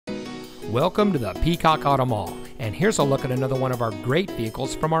Welcome to the Peacock Auto Mall, and here's a look at another one of our great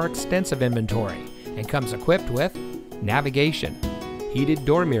vehicles from our extensive inventory, and comes equipped with navigation, heated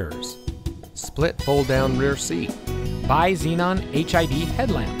door mirrors, split fold-down rear seat, bi-xenon HID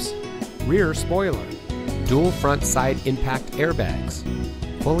headlamps, rear spoiler, dual front side impact airbags,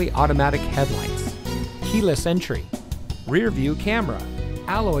 fully automatic headlights, keyless entry, rear view camera,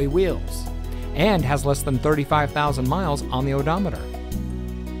 alloy wheels, and has less than 35,000 miles on the odometer.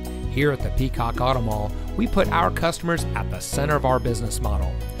 Here at the Peacock Auto Mall, we put our customers at the center of our business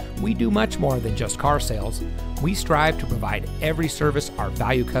model. We do much more than just car sales. We strive to provide every service our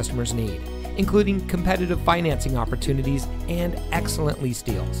value customers need, including competitive financing opportunities and excellent lease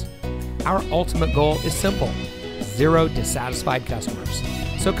deals. Our ultimate goal is simple: zero dissatisfied customers.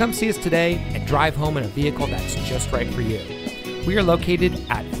 So come see us today and drive home in a vehicle that's just right for you. We are located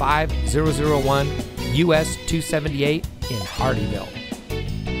at 5001 US 278 in Hardeeville.